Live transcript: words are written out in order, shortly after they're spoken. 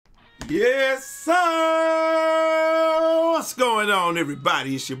Yes, sir! What's going on,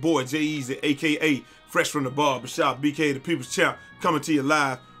 everybody? It's your boy, J-Eazy, a.k.a. Fresh from the Barbershop, BK the People's Champ, coming to you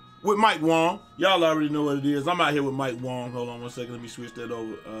live with Mike Wong. Y'all already know what it is. I'm out here with Mike Wong. Hold on one second. Let me switch that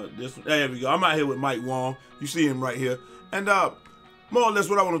over. This one. There we go. I'm out here with Mike Wong. You see him right here. And more or less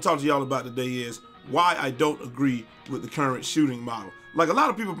what I want to talk to y'all about today is why I don't agree with the current shooting model. Like, a lot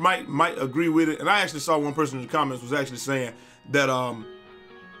of people might agree with it, and I actually saw one person in the comments was actually saying that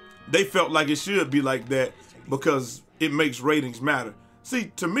they felt like it should be like that because it makes ratings matter.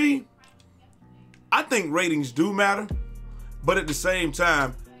 See, to me, I think ratings do matter, but at the same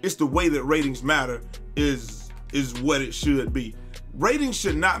time, it's the way that ratings matter is what it should be. Ratings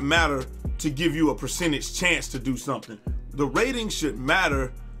should not matter to give you a percentage chance to do something. The ratings should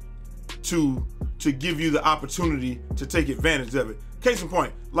matter to give you the opportunity to take advantage of it. Case in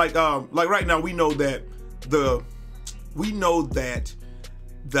point, like right now, we know that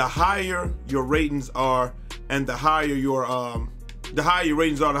the higher your ratings are, and the higher your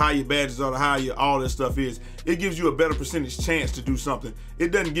ratings are, the higher your badges are, the higher all this stuff is, it gives you a better percentage chance to do something.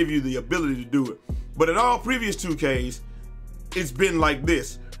 It doesn't give you the ability to do it. But in all previous 2Ks, it's been like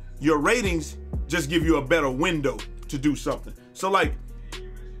this. Your ratings just give you a better window to do something. So like,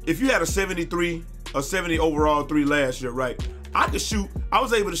 if you had a 70 overall 3 last year, right? I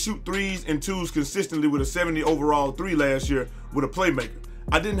was able to shoot 3s and 2s consistently with a 70 overall 3 last year with a playmaker.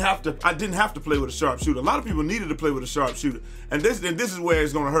 I didn't have to play with a sharpshooter. A lot of people needed to play with a sharpshooter. And this is where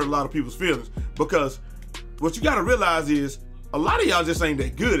it's gonna hurt a lot of people's feelings, because what you gotta realize is a lot of y'all just ain't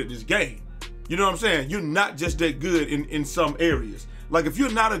that good at this game. You know what I'm saying? You're not just that good in some areas. Like, if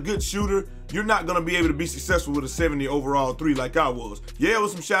you're not a good shooter, you're not gonna be able to be successful with a 70 overall 3 like I was. Yeah, it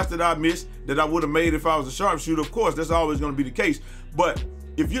was some shots that I missed that I would have made if I was a sharpshooter. Of course, that's always gonna be the case. But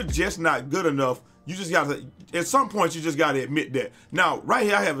if you're just not good enough, you just gotta, at some point, you just gotta admit that. Now, right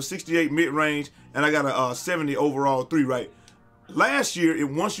here, I have a 68 mid-range, and I got a 70 overall 3, right? Last year,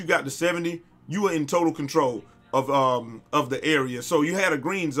 once you got to 70, you were in total control of the area. So you had a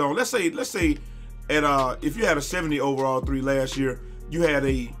green zone. Let's say at if you had a 70 overall 3 last year, you had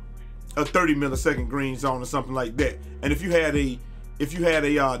a 30 millisecond green zone or something like that. And if you had a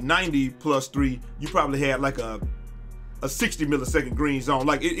 90 plus 3, you probably had like a 60 millisecond green zone.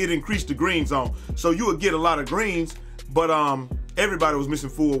 Like, it increased the green zone. So you would get a lot of greens, but everybody was missing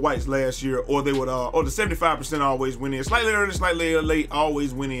full whites last year, or they would or the 75% always went in. Slightly early, slightly late,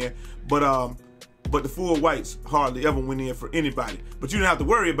 always went in. But the full whites hardly ever went in for anybody. But you didn't have to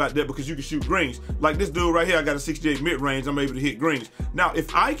worry about that because you can shoot greens. Like this dude right here, I got a 68 mid-range, I'm able to hit greens. Now,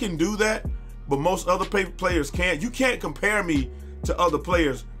 if I can do that, but most other players can't, you can't compare me to other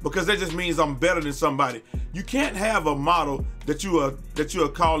players, because that just means I'm better than somebody. You can't have a model that you are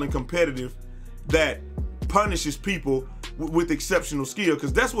calling competitive that punishes people with exceptional skill,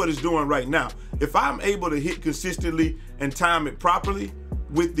 because that's what it's doing right now. If I'm able to hit consistently and time it properly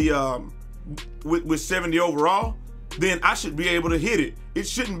with the with 70 overall, then I should be able to hit it. It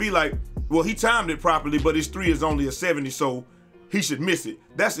shouldn't be like, well, he timed it properly, but his 3 is only a 70, so he should miss it.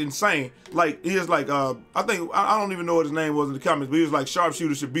 That's insane. Like, he was like, I don't even know what his name was in the comments, but he was like,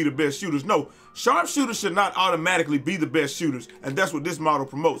 sharpshooters should be the best shooters. No, sharpshooters should not automatically be the best shooters, and that's what this model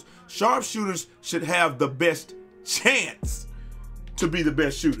promotes. Sharpshooters should have the best chance to be the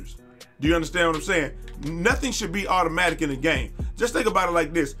best shooters. Do you understand what I'm saying? Nothing should be automatic in the game. Just think about it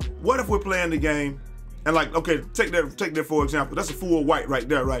like this. What if we're playing the game and, like, okay, take that for example. That's a full white right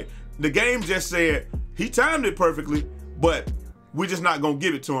there, right? The game just said he timed it perfectly, but we're just not gonna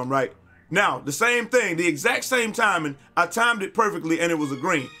give it to him, right? Now, the same thing, the exact same timing, I timed it perfectly and it was a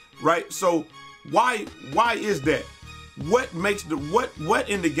green, right? So why is that? What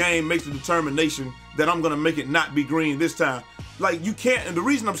in the game makes the determination that I'm gonna make it not be green this time? Like, you can't, and the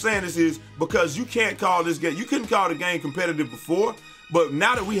reason I'm saying this is because you can't call this game, you couldn't call the game competitive before, but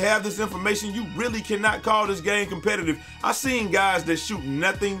now that we have this information, you really cannot call this game competitive. I seen guys that shoot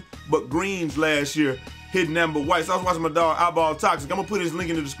nothing but greens last year hitting number whites. I was watching my dog Eyeball ToXsiK. I'm gonna put his link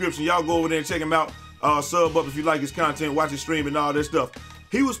in the description. Y'all go over there and check him out. Sub up if you like his content, watch his stream and all that stuff.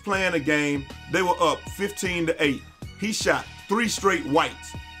 He was playing a game, they were up 15-8. He shot 3 straight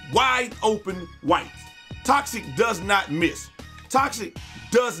whites, wide open whites. ToXsiK does not miss. ToXsiK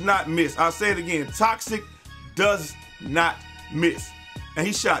does not miss. I'll say it again. ToXsiK does not miss. And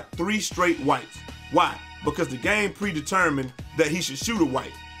he shot 3 straight whites. Why? Because the game predetermined that he should shoot a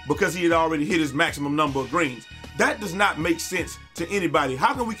white, because he had already hit his maximum number of greens. That does not make sense to anybody.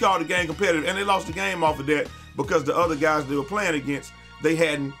 How can we call the game competitive? And they lost the game off of that because the other guys they were playing against, they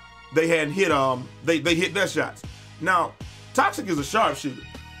hadn't hit they hit their shots. Now, ToXsiK is a sharpshooter.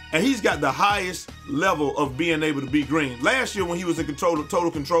 and he's got the highest level of being able to be green. Last year when he was in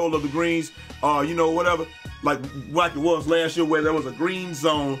total control of the greens, you know, whatever, like it was last year where there was a green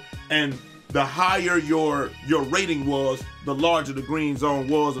zone, and the higher your rating was, the larger the green zone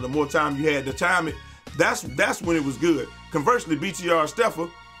was, or the more time you had to time it. That's when it was good. Conversely, BTR Steffer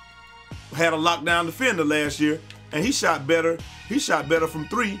had a lockdown defender last year, and he shot better. He shot better from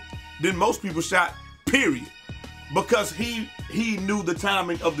 3 than most people shot, period. Because he knew the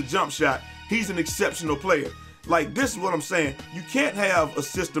timing of the jump shot. He's an exceptional player. Like, this is what I'm saying. You can't have a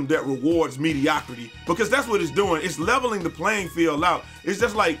system that rewards mediocrity, because that's what it's doing. It's leveling the playing field out. It's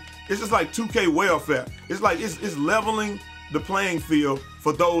just like 2K welfare. It's like it's leveling the playing field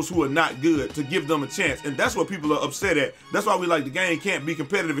for those who are not good, to give them a chance. And that's what people are upset at. That's why we like the game can't be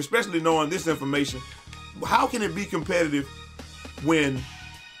competitive, especially knowing this information. How can it be competitive when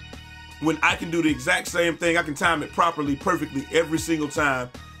I can do the exact same thing? I can time it properly, perfectly every single time,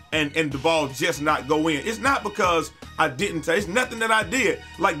 and the ball just not go in. It's not because I didn't. It's nothing that I did.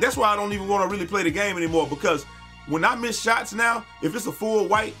 Like, that's why I don't even want to really play the game anymore, because when I miss shots now, if it's a full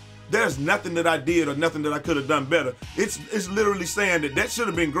white, there's nothing that I did or nothing that I could have done better. It's literally saying that should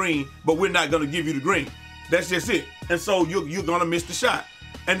have been green, but we're not going to give you the green. That's just it. And so you're going to miss the shot.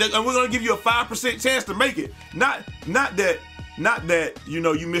 And we're going to give you a 5% chance to make it. Not that, you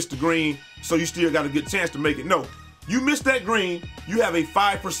know, you missed the green, so you still got a good chance to make it. No, you missed that green, you have a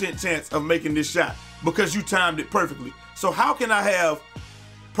 5% chance of making this shot because you timed it perfectly. So how can I have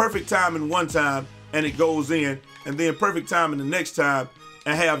perfect timing one time and it goes in, and then perfect timing the next time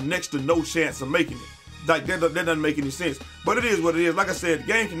and have next to no chance of making it? Like, that doesn't make any sense. But it is what it is. Like I said, the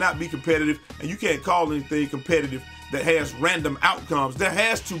game cannot be competitive, and you can't call anything competitive that has random outcomes. There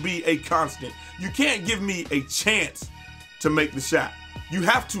has to be a constant. You can't give me a chance to make the shot. You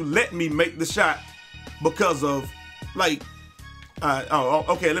have to let me make the shot because of, like,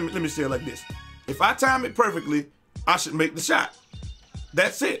 okay, let me say it like this. If I time it perfectly, I should make the shot.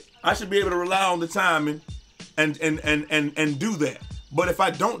 That's it. I should be able to rely on the timing and do that. But if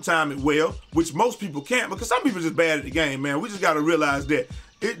I don't time it well, which most people can't, because some people are just bad at the game, man. We just got to realize that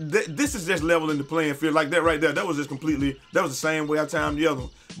this is just leveling the playing field. Like that right there, that was just completely, that was the same way I timed the other one.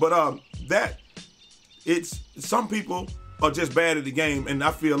 But some people are just bad at the game, and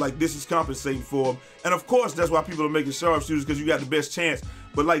I feel like this is compensating for them. And of course, that's why people are making sharpshooters, because you got the best chance.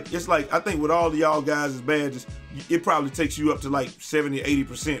 But like, it's like, I think with all of y'all guys' badges, it probably takes you up to like 70,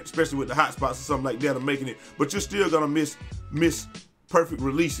 80%, especially with the hot spots or something like that of making it. But you're still gonna miss perfect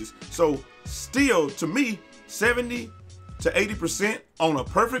releases. So still, to me, 70 to 80% on a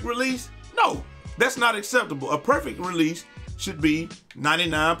perfect release, no, that's not acceptable. A perfect release should be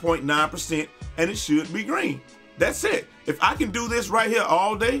 99.9%, and it should be green. That's it. If I can do this right here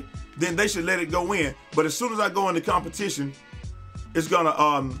all day, then they should let it go in. But as soon as I go into competition, it's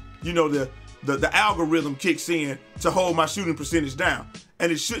gonna, you know, the algorithm kicks in to hold my shooting percentage down,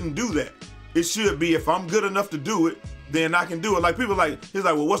 and it shouldn't do that. It should be, if I'm good enough to do it, then I can do it. Like, people he's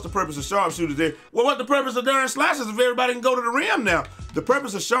like, well, what's the purpose of sharpshooters there? Well, what's the purpose of darn slashers if everybody can go to the rim now? The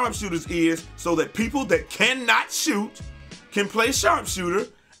purpose of sharpshooters is so that people that cannot shoot can play sharpshooter,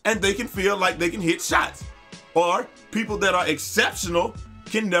 and they can feel like they can hit shots. Or people that are exceptional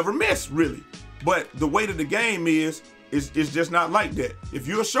can never miss, really. But the way that the game is just not like that. If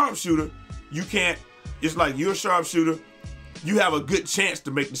you're a sharpshooter, you can't, it's like you're a sharpshooter, you have a good chance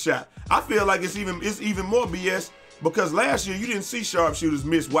to make the shot. I feel like it's even more BS, because last year you didn't see sharpshooters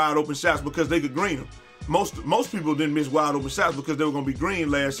miss wide open shots because they could green them. Most people didn't miss wide open shots because they were gonna be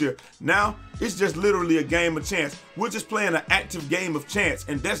green last year. Now it's just literally a game of chance. We're just playing an active game of chance,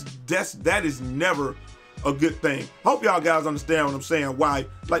 and that is never a good thing. Hope y'all guys understand what I'm saying. Why,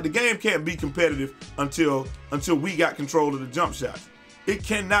 like, the game can't be competitive until we got control of the jump shots. It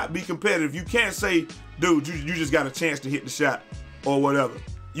cannot be competitive. You can't say, dude, you just got a chance to hit the shot or whatever.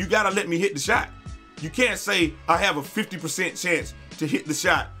 You gotta let me hit the shot. You can't say I have a 50% chance to hit the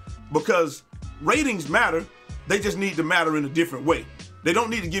shot, because ratings matter. They just need to matter in a different way. They don't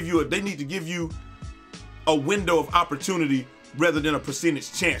need to give you they need to give you a window of opportunity rather than a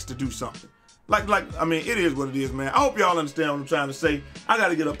percentage chance to do something. Like, I mean, it is what it is, man. I hope y'all understand what I'm trying to say. I got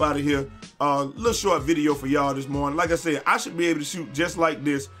to get up out of here. Little short video for y'all this morning. Like I said, I should be able to shoot just like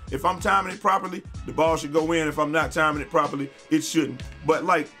this. If I'm timing it properly, the ball should go in. If I'm not timing it properly, it shouldn't. But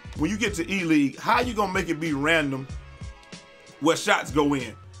like, when you get to E-League, how you gonna make it be random where shots go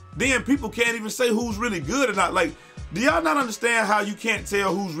in? Then people can't even say who's really good or not. Like, do y'all not understand how you can't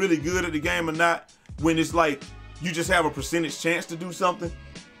tell who's really good at the game or not when it's like you just have a percentage chance to do something?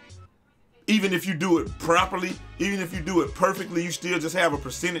 Even if you do it properly, even if you do it perfectly, you still just have a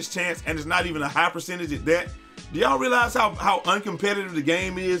percentage chance, and it's not even a high percentage at that. Do y'all realize how uncompetitive the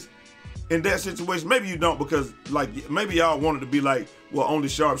game is in that situation? Maybe you don't, because like maybe y'all want it to be like, well, only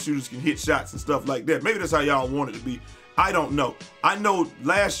sharpshooters can hit shots and stuff like that. Maybe that's how y'all want it to be. I don't know. I know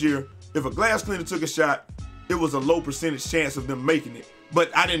last year, if a glass cleaner took a shot, it was a low percentage chance of them making it. But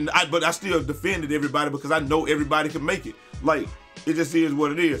I still defended everybody because I know everybody can make it. Like, it just is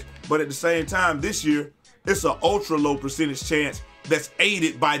what it is. But at the same time, this year, it's an ultra low percentage chance that's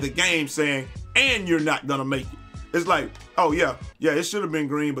aided by the game saying, and you're not gonna make it. It's like, oh yeah, it should have been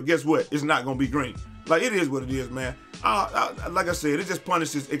green, but guess what? It's not gonna be green. Like, it is what it is, man. Like I said, it just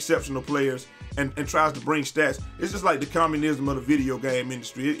punishes exceptional players and tries to bring stats. It's just like the communism of the video game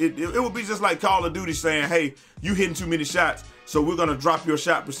industry. It would be just like Call of Duty saying, hey, you hitting too many shots, so we're gonna drop your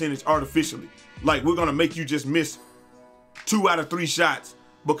shot percentage artificially. Like, we're gonna make you just miss 2 out of 3 shots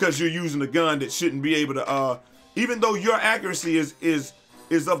because you're using a gun that shouldn't be able to, even though your accuracy is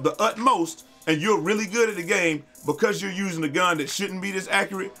of the utmost and you're really good at the game, because you're using a gun that shouldn't be this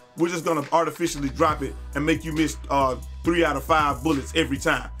accurate, we're just gonna artificially drop it and make you miss 3 out of 5 bullets every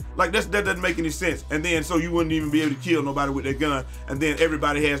time. Like, that doesn't make any sense. And then so you wouldn't even be able to kill nobody with that gun, and then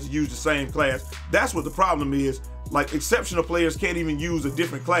everybody has to use the same class. That's what the problem is. Like, exceptional players can't even use a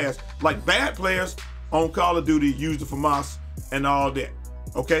different class. Like, bad players on Call of Duty use the FAMAS and all that,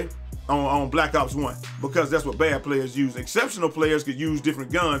 okay? On Black Ops 1, because that's what bad players use. Exceptional players could use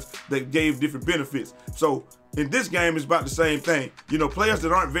different guns that gave different benefits. So in this game, it's about the same thing. You know, players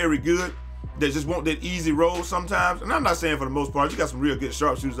that aren't very good, that just want that easy roll sometimes, and I'm not saying for the most part, you got some real good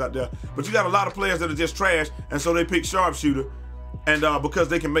sharpshooters out there, but you got a lot of players that are just trash, and so they pick sharpshooter, and because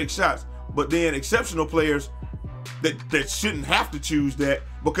they can make shots. But then exceptional players that shouldn't have to choose that,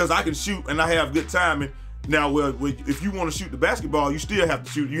 because I can shoot and I have good timing. Now, well, if you want to shoot the basketball, you still have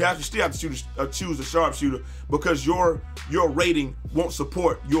to shoot. You still have to choose a sharpshooter, because your rating won't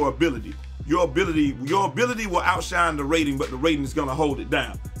support your ability. Your ability will outshine the rating, but the rating is gonna hold it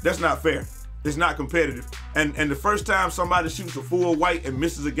down. That's not fair. It's not competitive. And the first time somebody shoots a full white and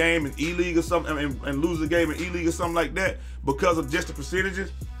misses a game in E-League or something, and loses a game in E-League or something like that, because of just the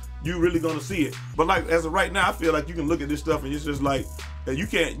percentages, you really gonna see it. But like, as of right now, I feel like you can look at this stuff and it's just like, you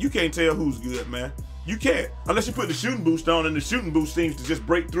can't tell who's good, man. You can't, unless you put the shooting boost on, and the shooting boost seems to just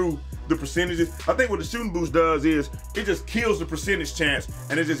break through the percentages. I think what the shooting boost does is it just kills the percentage chance,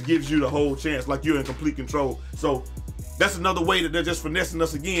 and it just gives you the whole chance, like you're in complete control. So that's another way that they're just finessing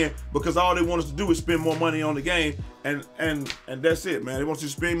us again, because all they want us to do is spend more money on the game, and that's it, man. They want you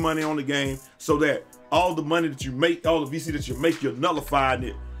to spend money on the game so that all the money that you make, all the VC that you make, you're nullifying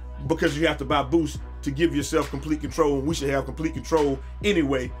it, because you have to buy boosts to give yourself complete control, and we should have complete control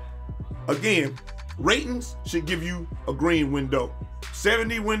anyway. Again, ratings should give you a green window.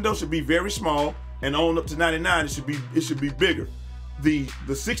 70 window should be very small, and on up to 99 it should be bigger. The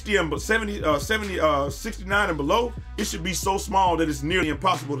 60 and 69 and below, it should be so small that it's nearly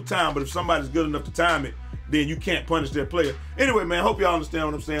impossible to time. But if somebody's good enough to time it, then you can't punish their player. Anyway, man, hope y'all understand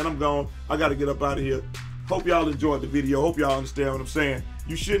what I'm saying. I'm gone. I got to get up out of here. Hope y'all enjoyed the video. Hope y'all understand what I'm saying.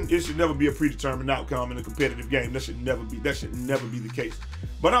 It should never be a predetermined outcome in a competitive game. That should never be the case.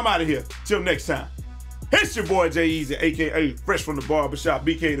 But I'm out of here. Till next time. It's your boy Jay Easy, aka Fresh from the Barbershop,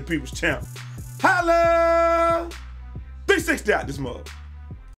 BK the People's Champ. Holla! 360 out this mug.